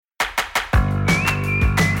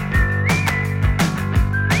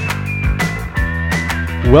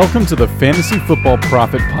Welcome to the Fantasy Football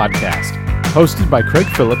Profit Podcast, hosted by Craig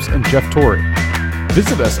Phillips and Jeff Torrey.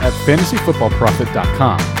 Visit us at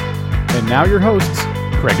fantasyfootballprofit.com. And now your hosts,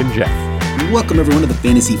 Craig and Jeff. Welcome everyone to the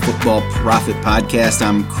Fantasy Football Profit Podcast.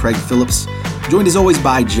 I'm Craig Phillips, joined as always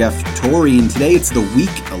by Jeff Torrey, and today it's the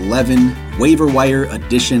Week 11 Waiver Wire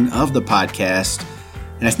edition of the podcast.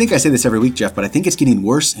 And I think I say this every week, Jeff, but I think it's getting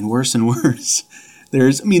worse and worse and worse.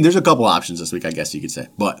 There's a couple options this week, I guess you could say.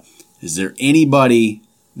 But is there anybody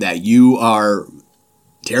that you are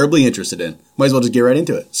terribly interested in? Might as well just get right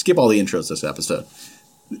into it. Skip all the intros this episode.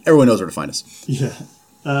 Everyone knows where to find us.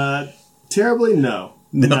 Yeah. Terribly, no.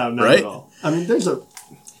 No, not right? at all. I mean,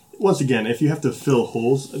 once again, if you have to fill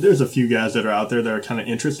holes, there's a few guys that are out there that are kind of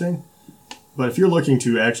interesting. But if you're looking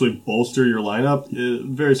to actually bolster your lineup,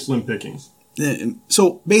 very slim pickings.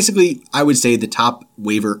 So basically, I would say the top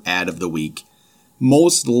waiver ad of the week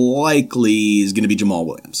most likely is going to be Jamal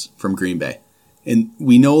Williams from Green Bay. And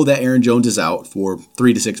we know that Aaron Jones is out for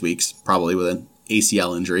 3 to 6 weeks, probably with an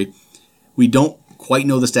ACL injury. We don't quite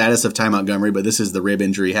know the status of Ty Montgomery, but this is the rib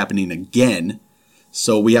injury happening again.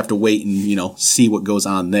 So we have to wait and, see what goes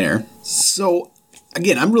on there. So,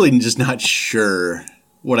 again, I'm really just not sure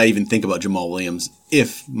what I even think about Jamal Williams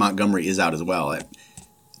if Montgomery is out as well.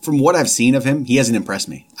 From what I've seen of him, he hasn't impressed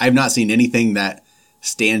me. I have not seen anything that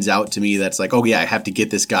stands out to me that's like, oh yeah, I have to get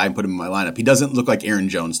this guy and put him in my lineup. He doesn't look like Aaron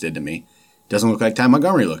Jones did to me. Doesn't look like Ty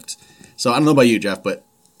Montgomery looked. So I don't know about you, Jeff, but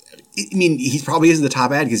I mean, he probably is the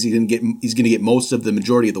top ad because he's going to get most of the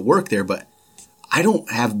majority of the work there. But I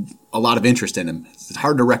don't have a lot of interest in him. It's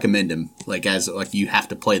hard to recommend him as you have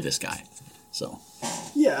to play this guy. So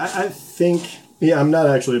yeah, I think I'm not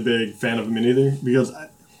actually a big fan of him either because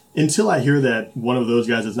until I hear that one of those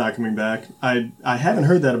guys is not coming back, I haven't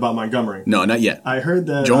heard that about Montgomery. No, not yet. I heard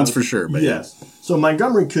that Jones for sure, but yes. Yeah. So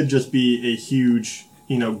Montgomery could just be a huge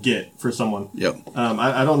get for someone. Yep.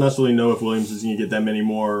 I don't necessarily know if Williams is going to get that many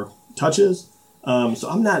more touches. So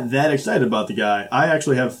I'm not that excited about the guy. I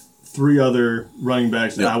actually have 3 other running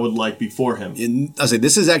backs that I would like before him. And I'll say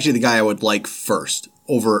this is actually the guy I would like first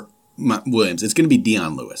over Williams. It's going to be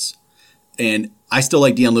Dion Lewis. And I still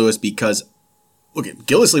like Dion Lewis because, look,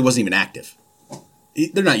 Gillislee wasn't even active.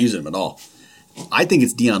 They're not using him at all. I think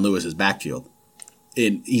it's Dion Lewis's backfield.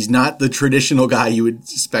 And he's not the traditional guy you would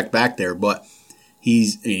expect back there, but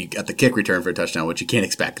he got the kick return for a touchdown, which you can't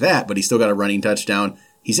expect that, but he still got a running touchdown.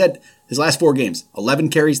 He said his last 4 games, 11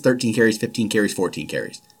 carries, 13 carries, 15 carries, 14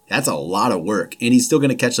 carries. That's a lot of work, and he's still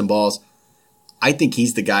going to catch some balls. I think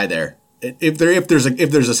he's the guy there. If there's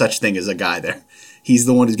a such thing as a guy there, he's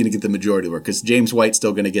the one who's going to get the majority of the work because James White's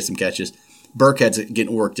still going to get some catches. Burkhead's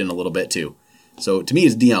getting worked in a little bit too. So to me,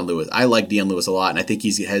 it's Dion Lewis. I like Dion Lewis a lot, and I think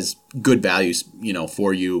he has good values,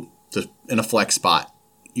 for you in a flex spot.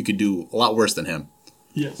 You could do a lot worse than him.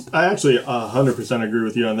 Yes, I actually 100% agree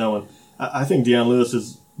with you on that one. I think Dion Lewis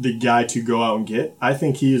is the guy to go out and get. I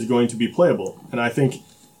think he is going to be playable, and I think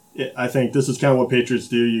this is kind of what Patriots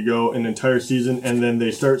do. You go an entire season, and then they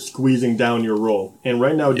start squeezing down your role. And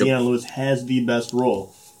right now, Dion Lewis has the best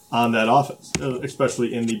role on that offense,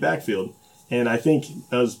 especially in the backfield. And I think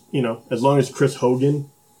as long as Chris Hogan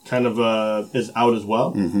kind of is out as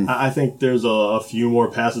well, I think there's a few more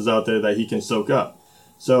passes out there that he can soak up.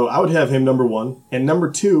 So I would have him number 1. And number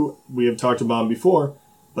 2, we have talked about him before,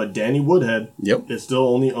 but Danny Woodhead is still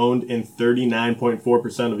only owned in 39.4%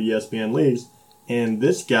 of ESPN leagues. And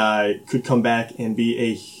this guy could come back and be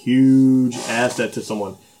a huge asset to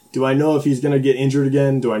someone. Do I know if he's going to get injured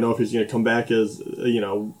again? Do I know if he's going to come back as,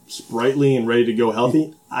 sprightly and ready to go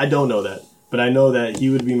healthy? I don't know that. But I know that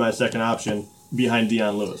he would be my second option behind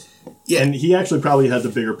Dion Lewis. Yeah. And he actually probably has a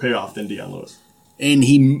bigger payoff than Dion Lewis. And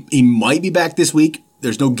he might be back this week.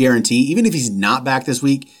 There's no guarantee. Even if he's not back this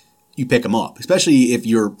week, you pick him up, especially if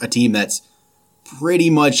you're a team that's pretty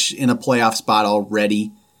much in a playoff spot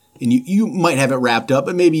already. And you might have it wrapped up,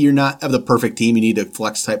 but maybe you're not have the perfect team. You need a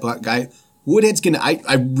flex type guy. Woodhead's going to,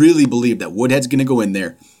 I really believe that Woodhead's going to go in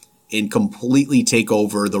there and completely take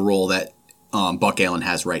over the role that Buck Allen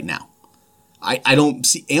has right now. I don't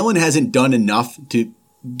see, Allen hasn't done enough to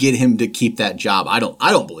get him to keep that job. I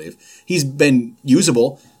don't believe. He's been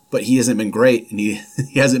usable, but he hasn't been great, and he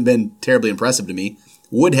hasn't been terribly impressive to me.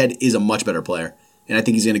 Woodhead is a much better player, and I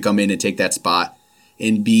think he's going to come in and take that spot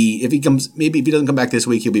and if he doesn't come back this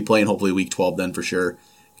week, he'll be playing hopefully week 12 then for sure.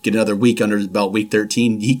 Get another week under his belt, week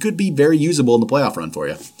 13. He could be very usable in the playoff run for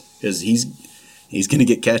you because he's going to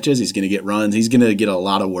get catches, he's going to get runs, he's going to get a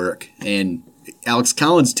lot of work. And Alex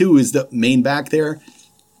Collins, too, is the main back there.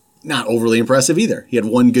 Not overly impressive either. He had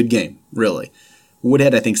 1 good game, really.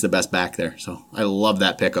 Woodhead, I think, is the best back there. So I love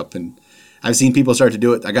that pickup. And I've seen people start to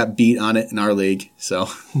do it. I got beat on it in our league, so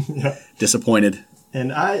disappointed.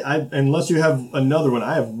 And I unless you have another one,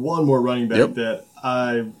 I have one more running back that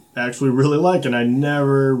I actually really like, and I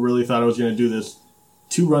never really thought I was going to do this.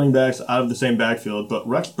 2 running backs out of the same backfield, but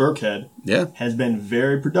Rex Burkhead has been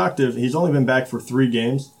very productive. He's only been back for 3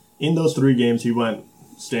 games. In those 3 games, he went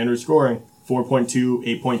standard scoring, 4.2,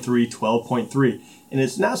 8.3, 12.3. And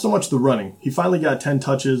it's not so much the running. He finally got 10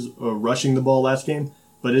 touches rushing the ball last game,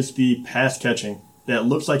 but it's the pass catching that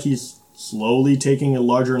looks like he's slowly taking a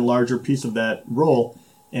larger and larger piece of that role.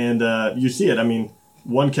 And you see it. I mean,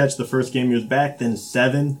 1 catch the first game he was back, then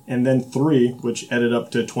 7, and then 3, which added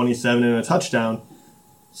up to 27 and a touchdown.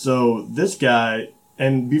 So this guy,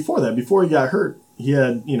 and before that, before he got hurt, he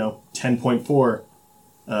had, 10.4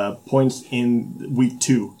 points in week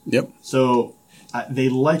 2. Yep. So they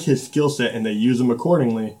like his skill set and they use him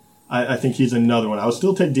accordingly. I think he's another one. I would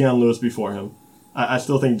still take Deion Lewis before him. I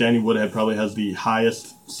still think Danny Woodhead probably has the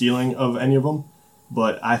highest ceiling of any of them.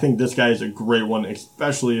 But I think this guy is a great one,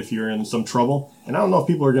 especially if you're in some trouble. And I don't know if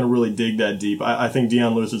people are going to really dig that deep. I think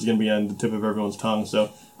Deion Lewis is going to be on the tip of everyone's tongue.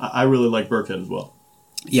 So I really like Burkhead as well.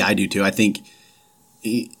 Yeah, I do too. I think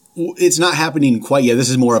it's not happening quite yet. This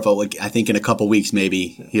is more of I think in a couple weeks maybe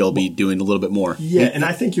he'll be doing a little bit more. Yeah, and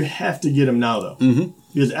I think you have to get him now though. Mm-hmm.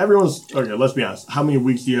 Because okay, let's be honest. How many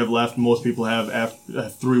weeks do you have left? Most people have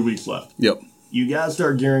 3 weeks left. Yep. You got to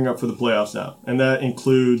start gearing up for the playoffs now. And that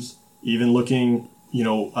includes even looking,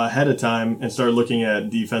 ahead of time and start looking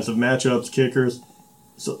at defensive matchups, kickers.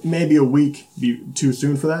 So maybe a week be too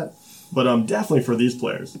soon for that. But definitely for these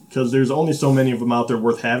players, because there's only so many of them out there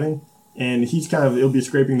worth having, and he'll be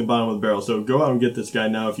scraping the bottom of the barrel. So go out and get this guy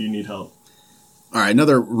now if you need help. All right,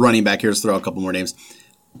 another running back here. Let's throw out a couple more names.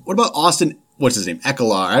 What about Austin? What's his name?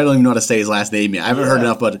 Ekeler. I don't even know how to say his last name yet. I haven't heard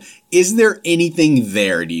enough, but is there anything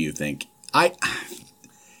there, do you think?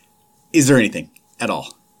 Is there anything at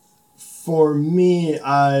all? For me,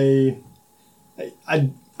 I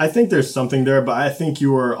think there's something there, but I think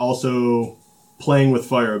you are also playing with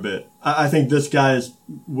fire a bit. I think this guy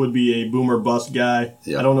would be a boomer bust guy.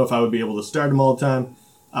 Yep. I don't know if I would be able to start him all the time.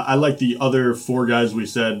 I like the other 4 guys we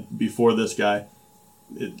said before this guy.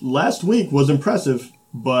 Last week was impressive,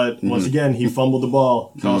 but once again, he fumbled the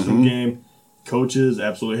ball, cost him the game. Coaches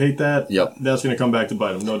absolutely hate that. Yep. That's going to come back to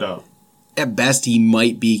bite him, no doubt. At best, he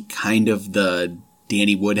might be kind of the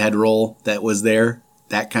Danny Woodhead role that was there,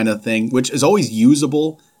 that kind of thing, which is always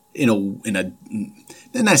usable in a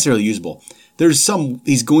not necessarily usable.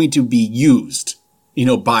 He's going to be used,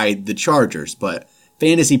 by the Chargers, but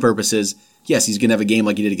fantasy purposes, yes, he's going to have a game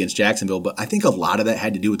like he did against Jacksonville, but I think a lot of that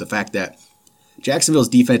had to do with the fact that Jacksonville's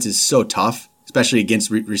defense is so tough, especially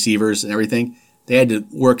against receivers and everything. They had to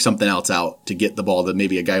work something else out to get the ball that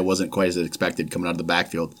maybe a guy wasn't quite as expected coming out of the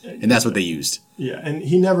backfield, and that's what they used. Yeah, and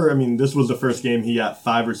this was the first game he got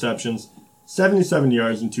 5 receptions, 77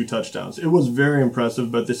 yards and 2 touchdowns. It was very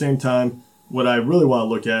impressive, but at the same time, what I really want to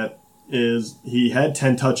look at is he had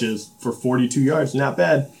 10 touches for 42 yards. Not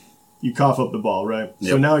bad. You cough up the ball, right? Yep.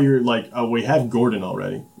 So now you're like, oh, we have Gordon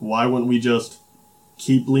already. Why wouldn't we just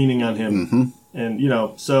keep leaning on him? Mm-hmm.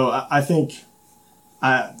 And, so I think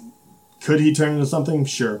could he turn into something?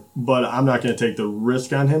 Sure. But I'm not going to take the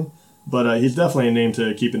risk on him. But he's definitely a name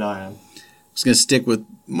to keep an eye on. I'm just going to stick with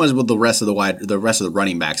the rest of the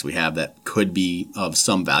running backs we have that could be of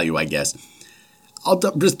some value, I guess. I'll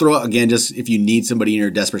just throw out again, just if you need somebody in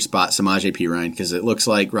your desperate spot, Samaje Perine, because it looks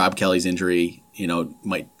like Rob Kelly's injury,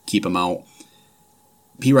 might keep him out.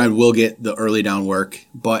 Perine will get the early down work,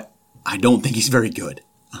 but I don't think he's very good,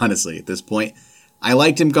 honestly, at this point. I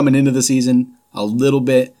liked him coming into the season a little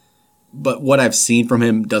bit, but what I've seen from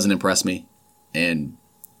him doesn't impress me. And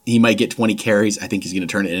he might get 20 carries. I think he's going to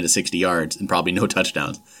turn it into 60 yards and probably no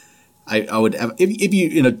touchdowns. I would have, if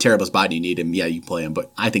you're in a terrible spot and you need him, yeah, you play him.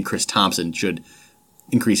 But I think Chris Thompson should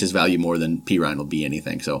increase his value more than Perine will be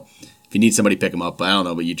anything. So if you need somebody, pick him up. I don't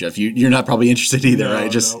know about you, Jeff. You're not probably interested either,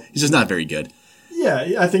 right? He's just not very good.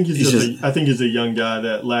 Yeah, I think he's a young guy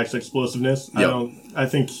that lacks explosiveness. Yep. I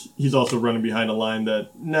think he's also running behind a line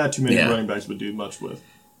that not too many running backs would do much with.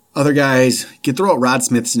 Other guys, you can throw out Rod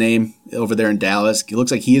Smith's name over there in Dallas. It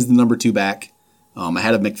looks like he is the number 2 back,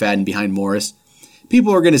 ahead of McFadden behind Morris.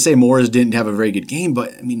 People are going to say Morris didn't have a very good game,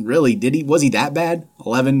 but I mean, really, was he that bad?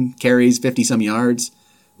 11 carries, 50-some yards,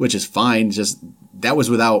 which is fine. Just that was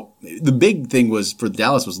without the big thing was for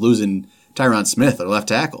Dallas was losing Tyron Smith, their left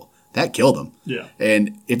tackle. That killed them. Yeah.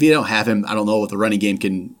 And if you don't have him, I don't know if the running game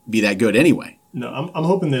can be that good anyway. No, I'm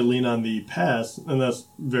hoping they lean on the pass, and that's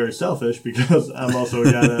very selfish because I'm also a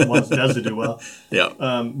guy that wants Dez to do well. Yeah.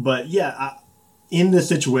 But yeah, in this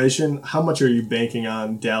situation, how much are you banking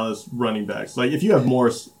on Dallas running backs? Like, if you have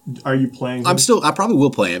Morris, are you playing him? I probably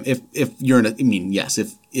will play him if you're in yes,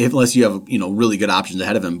 if unless you have, really good options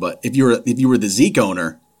ahead of him. But if you were the Zeke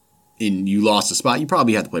owner and you lost a spot, you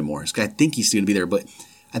probably have to play Morris. I think he's going to be there. But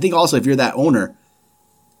I think also if you're that owner,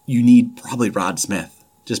 you need probably Rod Smith,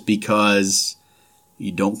 just because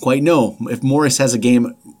you don't quite know. If Morris has a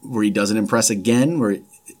game where he doesn't impress again,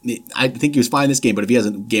 I think he was fine this game, but if he has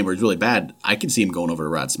a game where it's really bad, I can see him going over to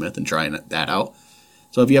Rod Smith and trying that out.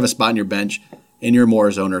 So if you have a spot in your bench and you're a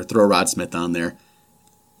Morris owner, throw Rod Smith on there.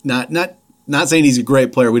 Not saying he's a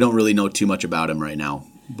great player. We don't really know too much about him right now,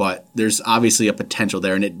 but there's obviously a potential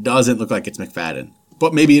there, and it doesn't look like it's McFadden.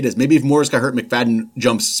 But maybe it is. Maybe if Morris got hurt, McFadden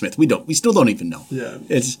jumps Smith. We still don't even know. Yeah,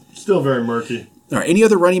 it's still very murky. All right. Any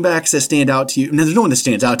other running backs that stand out to you? No, there's no one that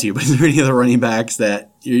stands out to you, but is there any other running backs that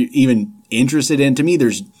you're even interested in? To me,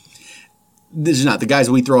 this is not the guys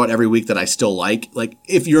we throw out every week that I still like. Like,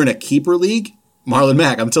 if you're in a keeper league, Marlon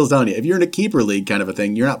Mack, I'm still telling you, if you're in a keeper league kind of a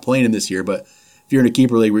thing, you're not playing him this year, but if you're in a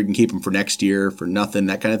keeper league where you can keep him for next year for nothing,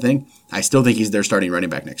 that kind of thing, I still think he's their starting running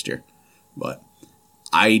back next year. But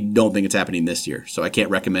I don't think it's happening this year, so I can't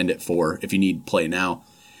recommend it for if you need play now.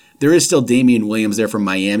 There is still Damian Williams there from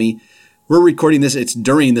Miami. We're recording this. It's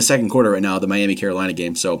during the second quarter right now, the Miami-Carolina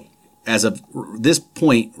game. So as of this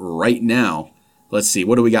point right now, let's see.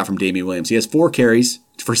 What do we got from Damian Williams? He has 4 carries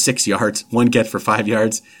for 6 yards, 1 catch for 5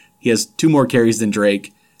 yards. He has 2 more carries than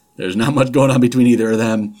Drake. There's not much going on between either of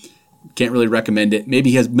them. Can't really recommend it.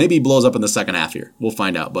 Maybe he blows up in the second half here. We'll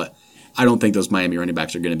find out. But I don't think those Miami running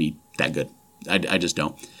backs are going to be that good. I just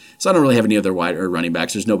don't. So I don't really have any other wide or running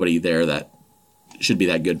backs. There's nobody there that should be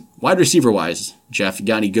that good. Wide receiver wise, Jeff, you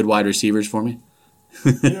got any good wide receivers for me?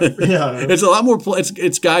 Yeah. It's a lot more.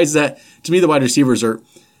 It's guys that, to me, the wide receivers are.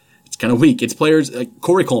 It's kind of weak. It's players like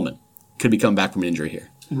Corey Coleman could be coming back from an injury here.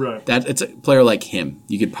 Right. It's a player like him.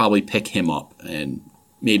 You could probably pick him up and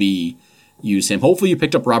maybe use him. Hopefully, you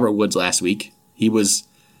picked up Robert Woods last week. He was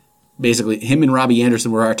basically him and Robbie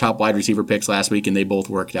Anderson were our top wide receiver picks last week, and they both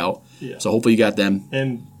worked out. Yeah. So hopefully, you got them.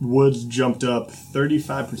 And Woods jumped up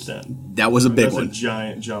 35%. That was a big one. That's a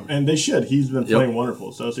giant jump, and they should. He's been playing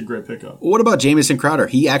wonderful, so that's a great pickup. What about Jamison Crowder?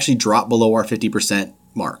 He actually dropped below our 50%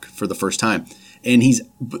 mark for the first time. And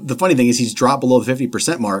the funny thing is he's dropped below the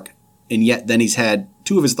 50% mark, and yet then he's had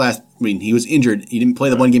 2 of his last, he was injured. He didn't play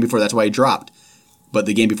the one game before, that's why he dropped. But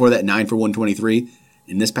the game before that, 9 for 123.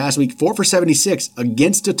 And this past week, 4 for 76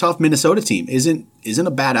 against a tough Minnesota team isn't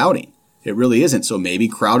a bad outing. It really isn't. So maybe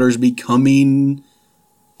Crowder's becoming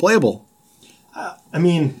playable.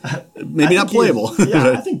 Maybe not playable.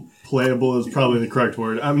 I think playable is probably the correct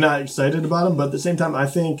word. I'm not excited about him, but at the same time, I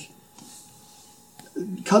think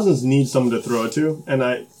Cousins needs someone to throw it to,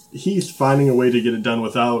 and he's finding a way to get it done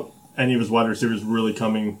without any of his wide receivers really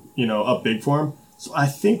coming, up big for him. So I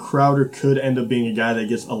think Crowder could end up being a guy that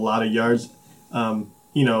gets a lot of yards.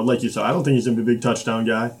 Like you said, I don't think he's going to be a big touchdown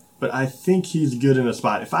guy, but I think he's good in a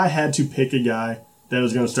spot. If I had to pick a guy that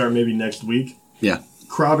was going to start maybe next week,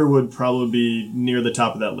 Crowder would probably be near the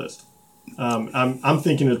top of that list. I'm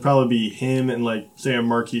thinking it'd probably be him and say a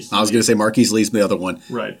Marquise Lee. I was going to say Marquise Lee's the other one.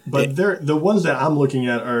 Right. But the ones that I'm looking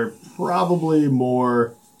at are probably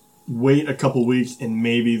more wait a couple weeks and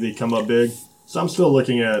maybe they come up big. So I'm still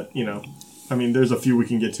looking at, there's a few we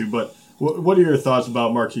can get to, but what are your thoughts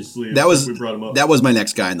about Marquise Lee? We brought him up. That was my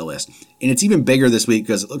next guy on the list. And it's even bigger this week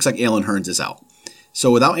because it looks like Allen Hurns is out.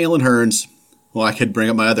 So without Allen Hurns, well, I could bring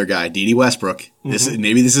up my other guy, D.D. Westbrook.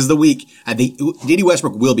 Maybe this is the week. I think D.D.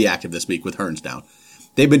 Westbrook will be active this week with Hurns down.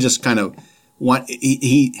 They've been just kind of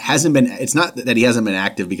he hasn't been. It's not that he hasn't been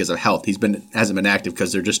active because of health. Hasn't been active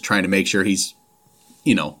because they're just trying to make sure he's,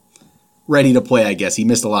 ready to play. I guess he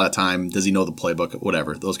missed a lot of time. Does he know the playbook?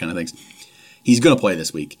 Whatever, those kind of things. He's going to play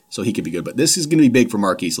this week, so he could be good. But this is going to be big for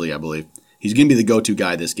Marquise Lee, I believe. He's going to be the go-to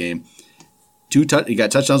guy this game. He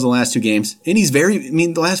got touchdowns in the last 2 games. And he's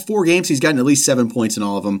the last 4 games, he's gotten at least 7 points in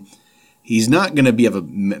all of them. He's not going to be of a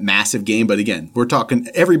massive game, but again, we're talking,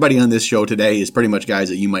 everybody on this show today is pretty much guys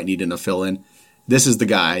that you might need in a fill-in. This is the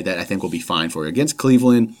guy that I think will be fine for you. Against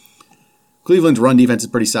Cleveland, Cleveland's run defense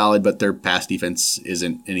is pretty solid, but their pass defense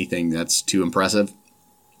isn't anything that's too impressive.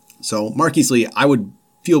 So Marquise Lee, I would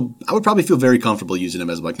probably feel very comfortable using him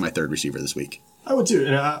as my 3rd receiver this week. I would too,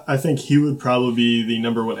 and I think he would probably be the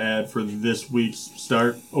number 1 ad for this week's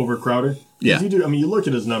start over Crowder. Yeah. You look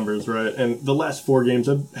at his numbers, right, and the last 4 games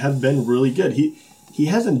have been really good. He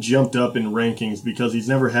hasn't jumped up in rankings because he's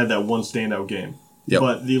never had that one standout game. Yep.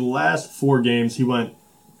 But the last 4 games, he went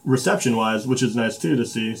reception-wise, which is nice too to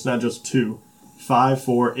see. It's not just 2, 5,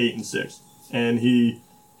 4, 8, and 6. And he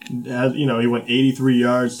He went 83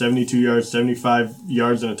 yards, 72 yards, 75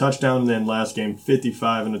 yards and a touchdown, and then last game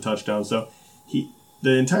 55 and a touchdown. So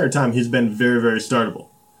the entire time he's been very, very startable.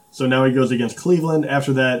 So now he goes against Cleveland.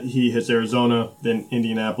 After that, he hits Arizona, then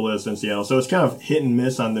Indianapolis, and Seattle. So it's kind of hit and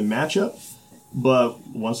miss on the matchup. But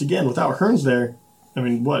once again, without Hearns there, I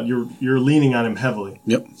mean, you're leaning on him heavily.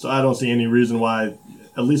 Yep. So I don't see any reason why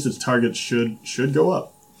at least his targets should go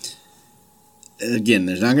up. Again,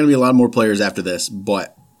 there's not going to be a lot more players after this,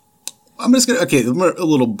 but I'm just going to, a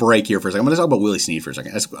little break here for a second. I'm going to talk about Willie Snead for a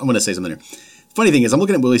second. I'm going to say something here. Funny thing is, I'm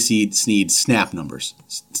looking at Willie Snead's snap numbers.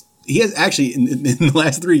 He has actually, in the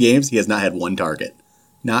last 3 games, he has not had one target.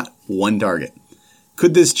 Not one target.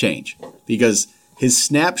 Could this change? Because his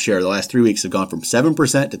snap share the last 3 weeks have gone from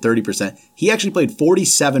 7% to 30%. He actually played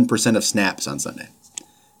 47% of snaps on Sunday.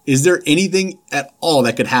 Is there anything at all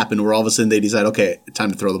that could happen where all of a sudden they decide, okay,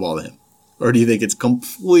 time to throw the ball to him? Or do you think it's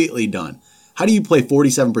completely done? How do you play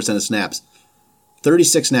 47% of snaps,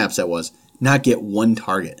 36 snaps that was, not get one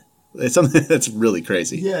target? It's something that's really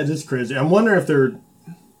crazy. Yeah, it is crazy. I'm wondering if they're,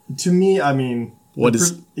 to me, I mean,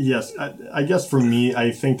 yes, I guess for me,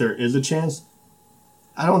 I think there is a chance.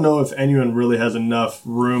 I don't know if anyone really has enough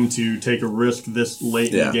room to take a risk this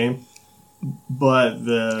late in the game. But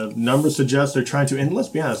the numbers suggest they're trying to, and let's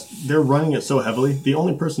be honest, they're running it so heavily. The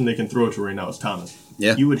only person they can throw it to right now is Thomas.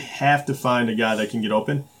 Yeah. You would have to find a guy that can get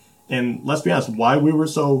open. And let's be honest, why we were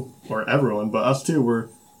so, or everyone, but us too, were,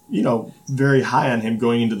 very high on him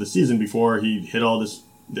going into the season before he hit all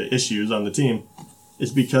the issues on the team,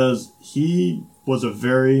 is because he was a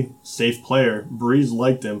very safe player. Breeze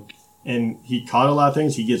liked him. And he caught a lot of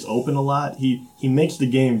things. He gets open a lot. He makes the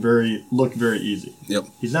game look very easy. Yep.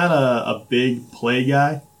 He's not a big play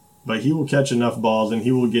guy, but he will catch enough balls and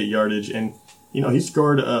he will get yardage. And, he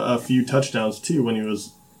scored a few touchdowns too when he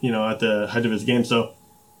was, at the height of his game. So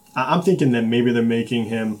I'm thinking that maybe they're making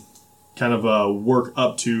him kind of work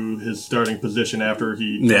up to his starting position after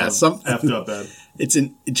he effed up bad. It's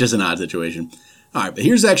just an odd situation. All right, but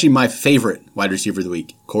here's actually my favorite wide receiver of the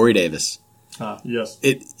week, Corey Davis. Yes.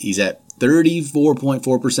 He's at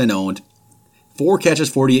 34.4% owned, 4 catches,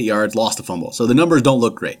 48 yards, lost a fumble. So the numbers don't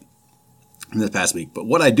look great in this past week. But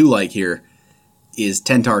what I do like here is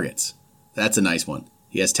 10 targets. That's a nice one.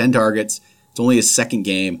 He has 10 targets. It's only his second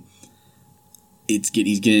game. He's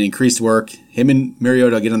getting increased work. Him and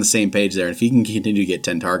Mariota get on the same page there. And if he can continue to get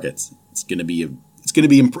 10 targets, it's going to be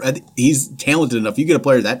he's talented enough. You get a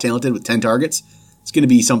player that talented with 10 targets, it's going to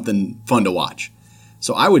be something fun to watch.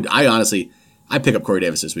 So I pick up Corey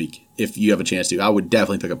Davis this week. If you have a chance to, I would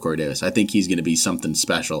definitely pick up Corey Davis. I think he's going to be something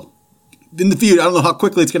special in the future. I don't know how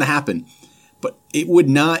quickly it's going to happen, but it would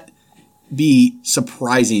not be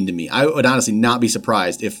surprising to me. I would honestly not be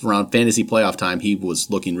surprised if around fantasy playoff time he was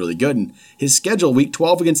looking really good. And his schedule, week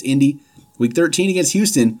 12 against Indy, week 13 against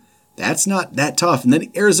Houston, that's not that tough. And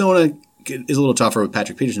then Arizona is a little tougher with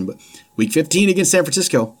Patrick Peterson, but week 15 against San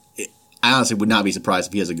Francisco, I honestly would not be surprised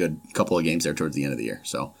if he has a good couple of games there towards the end of the year.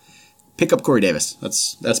 So pick up Corey Davis.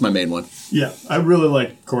 That's my main one. Yeah, I really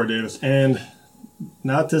like Corey Davis. And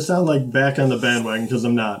not to sound like back on the bandwagon, because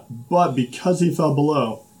I'm not, but because he fell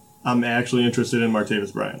below, I'm actually interested in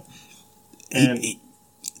Martavis Bryant. And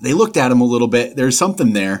they looked at him a little bit. There's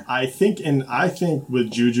something there. I think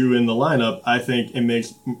with Juju in the lineup, I think it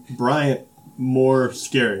makes Bryant more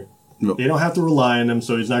scary. Nope. They don't have to rely on him,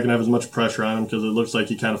 so he's not going to have as much pressure on him because it looks like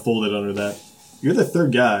he kind of folded under that. You're the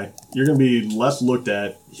third guy. You're going to be less looked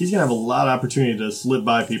at. He's going to have a lot of opportunity to slip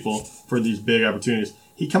by people for these big opportunities.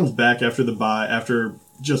 He comes back after the bye, after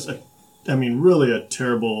just, really a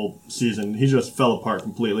terrible season. He just fell apart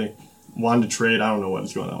completely. Wanted to trade. I don't know what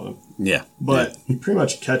is going on with him. Yeah. But he pretty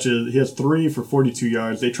much catches. He has 3 for 42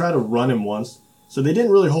 yards. They try to run him once, so they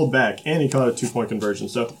didn't really hold back, and he caught a 2-point conversion.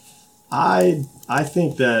 So I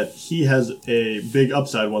think that he has a big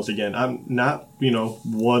upside once again. I'm not,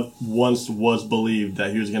 what once was believed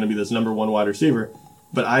that he was going to be this number 1 wide receiver,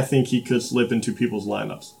 but I think he could slip into people's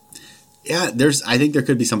lineups. Yeah, I think there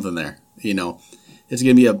could be something there. It's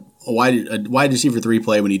going to be a wide receiver 3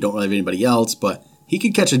 play when you don't really have anybody else, but he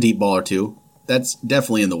could catch a deep ball or two. That's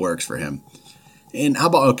definitely in the works for him. And how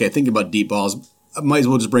about, thinking about deep balls, I might as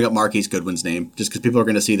well just bring up Marquise Goodwin's name, just because people are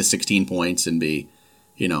going to see the 16 points and be,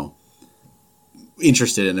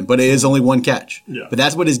 interested in him, but it is only 1 catch. Yeah. But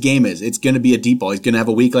that's what his game is. It's going to be a deep ball. He's going to have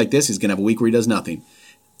a week like this. He's going to have a week where he does nothing.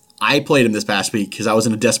 I played him this past week because I was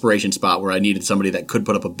in a desperation spot where I needed somebody that could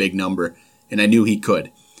put up a big number, and I knew he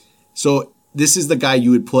could. So this is the guy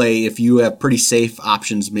you would play if you have pretty safe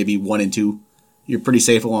options, maybe 1 and 2. You're pretty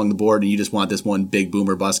safe along the board, and you just want this one big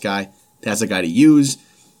boomer bust guy. That's the guy to use.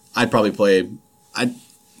 I'd probably play. I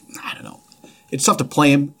don't know. It's tough to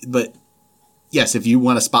play him, but yes, if you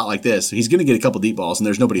want a spot like this, he's going to get a couple deep balls, and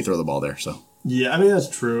there's nobody to throw the ball there. So yeah, I mean that's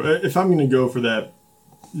true. If I'm going to go for that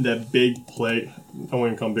big play, I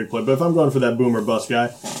wouldn't call him big play, but if I'm going for that boom or bust guy,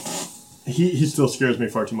 he still scares me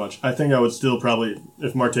far too much. I think I would still probably,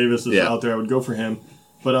 if Martavis is out there, I would go for him.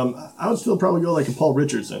 But I would still probably go like a Paul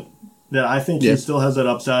Richardson. That I think he still has that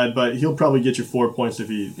upside, but he'll probably get you 4 points if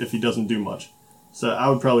he doesn't do much. So I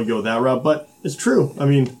would probably go that route. But it's true. I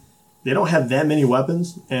mean, they don't have that many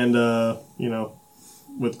weapons, and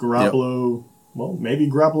with Garoppolo, well, maybe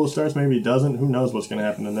Garoppolo starts, maybe he doesn't. Who knows what's going to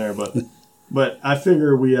happen in there? But I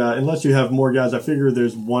figure we, unless you have more guys, I figure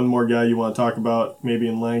there's one more guy you want to talk about, maybe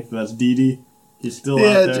in length, and that's Dede. He's still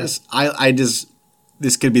out there.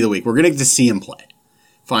 This could be the week. We're going to get to see him play,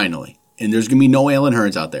 finally. And there's going to be no Allen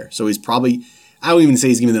Hurns out there. So he's probably, I won't even say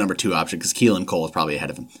he's going to be the number 2 option because Keelan Cole is probably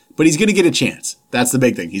ahead of him. But he's going to get a chance. That's the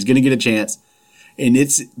big thing. He's going to get a chance. And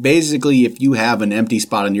it's basically if you have an empty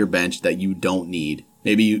spot on your bench that you don't need,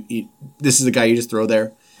 maybe this is the guy you just throw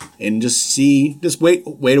there and just wait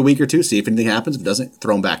a week or two, see if anything happens. If it doesn't,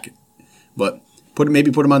 throw him back. But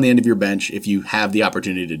maybe put him on the end of your bench if you have the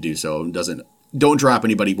opportunity to do so. Don't drop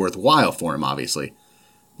anybody worthwhile for him, obviously.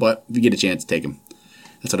 But if you get a chance, take him.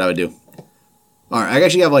 That's what I would do. All right, I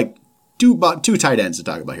actually have like two tight ends to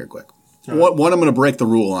talk about here quick. Right. One I'm going to break the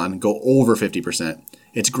rule on, go over 50%.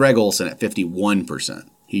 It's Greg Olsen at 51%.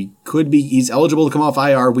 He's eligible to come off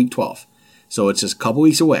IR week 12. So it's just a couple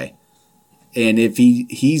weeks away. And if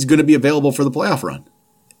he's going to be available for the playoff run.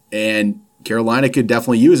 And Carolina could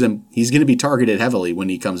definitely use him. He's going to be targeted heavily when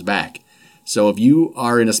he comes back. So if you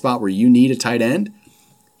are in a spot where you need a tight end,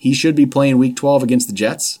 he should be playing week 12 against the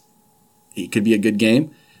Jets. It could be a good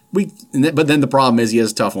game. But then the problem is he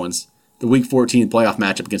has tough ones. The week 14 playoff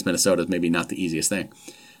matchup against Minnesota is maybe not the easiest thing.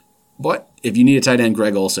 But if you need a tight end,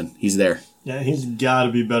 Greg Olsen, he's there. Yeah, he's got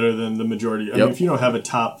to be better than the majority. I mean, if you don't have a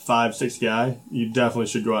top 5-6 guy, you definitely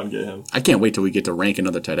should go out and get him. I can't wait till we get to rank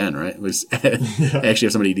another tight end, right? Actually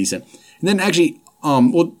have somebody decent. And then actually,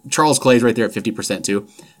 Charles Clay's right there at 50% too.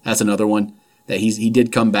 That's another one that he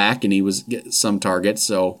did come back and he was getting some targets.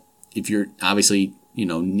 So if you're obviously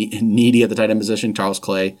needy at the tight end position, Charles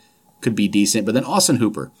Clay could be decent. But then Austin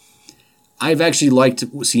Hooper. I've actually liked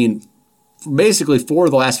seeing basically 4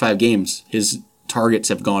 of the last 5 games, his targets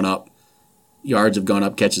have gone up. Yards have gone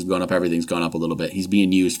up, catches have gone up, everything's gone up a little bit. He's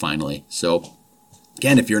being used finally. So,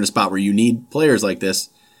 again, if you're in a spot where you need players like this,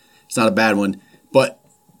 it's not a bad one. But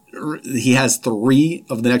he has 3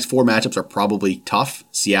 of the next 4 matchups are probably tough.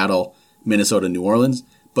 Seattle, Minnesota, New Orleans.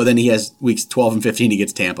 But then he has weeks 12 and 15 he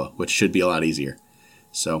gets Tampa, which should be a lot easier.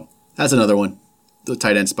 So, that's another one. The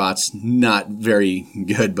tight end spot's not very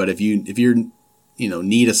good, but if you're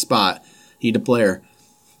need a spot, need a player,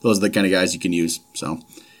 those are the kind of guys you can use. So,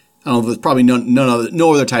 I don't know. There's probably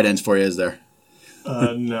no other tight ends for you, is there?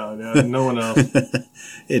 No one else.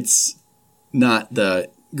 It's not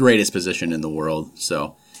the greatest position in the world,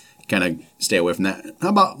 so kind of stay away from that. How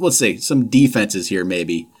about, let's say, some defenses here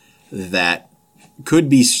maybe that could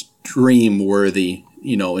be stream worthy,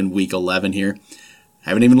 in week 11 here. I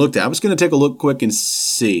haven't even looked at it. I was going to take a look quick and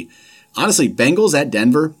see. Honestly, Bengals at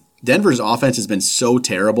Denver. Denver's offense has been so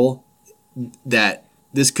terrible that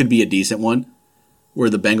this could be a decent one where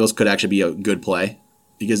the Bengals could actually be a good play.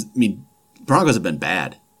 Because, Broncos have been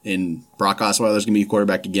bad. And Brock Osweiler's going to be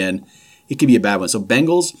quarterback again. It could be a bad one. So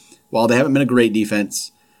Bengals, while they haven't been a great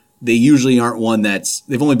defense, they usually aren't one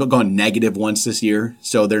they've only gone negative once this year.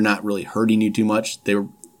 So they're not really hurting you too much.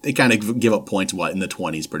 They kind of give up points, in the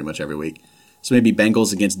 20s pretty much every week. So maybe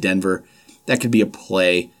Bengals against Denver. That could be a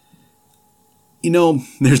play.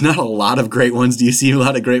 There's not a lot of great ones. Do you see a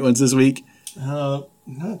lot of great ones this week?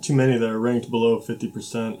 Not too many that are ranked below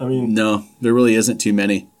 50%. No, there really isn't too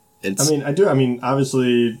many. I do.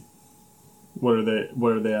 Obviously, what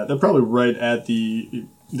are they at? They're probably right at the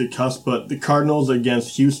cusp. But the Cardinals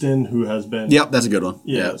against Houston, who has been. Yep, that's a good one.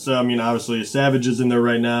 Yeah. So obviously, Savage is in there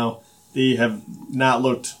right now. They have not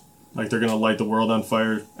looked like they're going to light the world on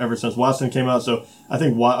fire ever since Watson came out. So I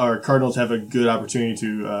think our Cardinals have a good opportunity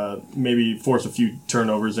to maybe force a few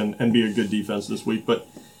turnovers and be a good defense this week. But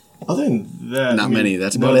other than that, not many.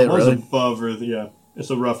 That's about it, really. Above it's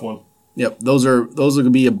a rough one. Yep, those are going to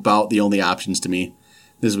be about the only options to me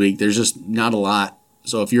this week. There's just not a lot.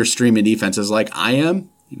 So if you're streaming defenses like I am,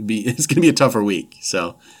 it's going to be a tougher week.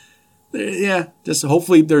 So just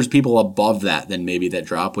hopefully there's people above that than maybe that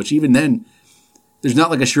drop. Which even then, there's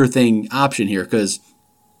not like a sure thing option here because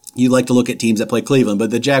you like to look at teams that play Cleveland,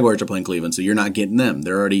 but the Jaguars are playing Cleveland, so you're not getting them.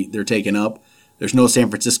 They're taken up. There's no San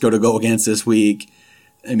Francisco to go against this week.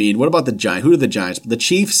 What about the Giants? Who are the Giants? The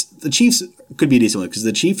Chiefs. The Chiefs could be a decent one because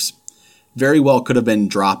the Chiefs very well could have been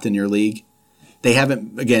dropped in your league. They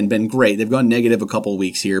haven't, again, been great. They've gone negative a couple of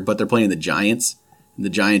weeks here, but they're playing the Giants. The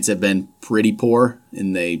Giants have been pretty poor,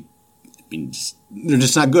 and they're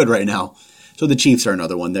just not good right now. So the Chiefs are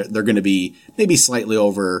another one. They're going to be maybe slightly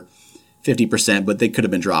over 50%, but they could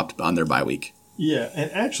have been dropped on their bye week. Yeah,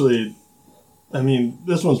 and actually, I mean,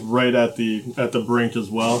 this one's right at the brink as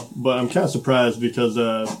well. But I'm kind of surprised because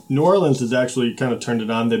New Orleans has actually kind of turned it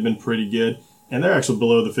on. They've been pretty good, and they're actually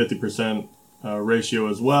below the 50% ratio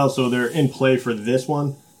as well. So they're in play for this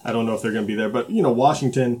one. I don't know if they're going to be there, but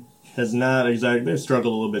Washington has not exactly. They've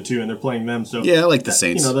struggled a little bit too, and they're playing them. So yeah, I like the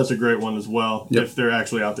Saints. That's a great one as well if they're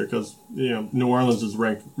actually out there because New Orleans is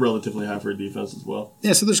ranked relatively high for defense as well.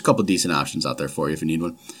 Yeah, so there's a couple decent options out there for you if you need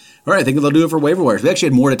one. All right, I think they'll do it for waiver wires. We actually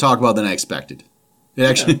had more to talk about than I expected. It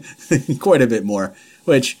actually quite a bit more,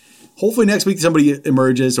 which hopefully next week somebody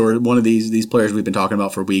emerges or one of these players we've been talking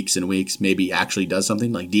about for weeks and weeks maybe actually does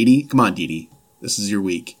something like Dede. Come on, Dede. This is your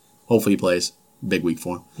week. Hopefully he plays. Big week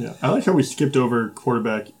for him. Yeah, I like how we skipped over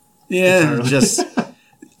quarterback. Yeah, just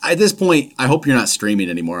at this point, I hope you're not streaming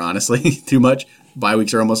anymore, honestly, too much. Bye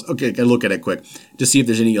weeks are almost okay. I look at it quick to see if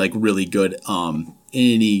there's any really good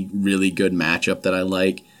matchup that I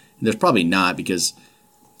like. There's probably not because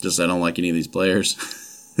I don't like any of these players.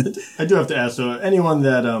 I do have to ask, so anyone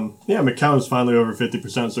that, McCown is finally over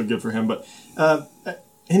 50%, so good for him. But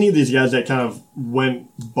any of these guys that kind of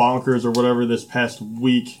went bonkers or whatever this past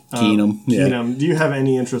week, Keenum, do you have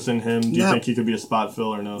any interest in him? Do you think he could be a spot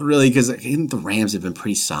fill or not? Really, because the Rams have been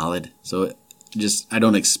pretty solid. So I just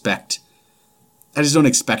don't expect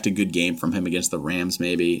a good game from him against the Rams.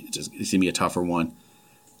 Maybe it's going to be a tougher one.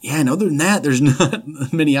 Yeah, and other than that, there's not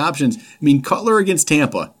many options. I mean, Cutler against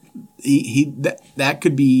Tampa, that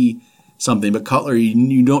could be something. But Cutler,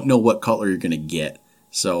 you don't know what Cutler you're going to get,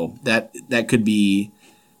 so that could be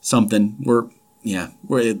something. We're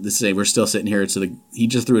still sitting here. He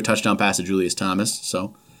just threw a touchdown pass to Julius Thomas.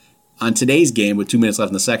 So on today's game, with 2 minutes left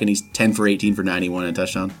in the second, he's 10 for 18 for 91 and a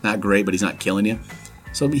touchdown. Not great, but he's not killing you.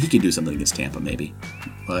 So he could do something against Tampa, maybe,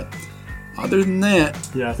 but. Other than that...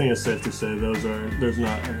 Yeah, I think it's safe to say there's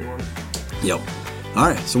not anyone. Yep. All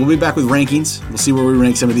right, so we'll be back with rankings. We'll see where we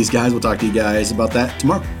rank some of these guys. We'll talk to you guys about that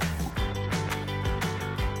tomorrow.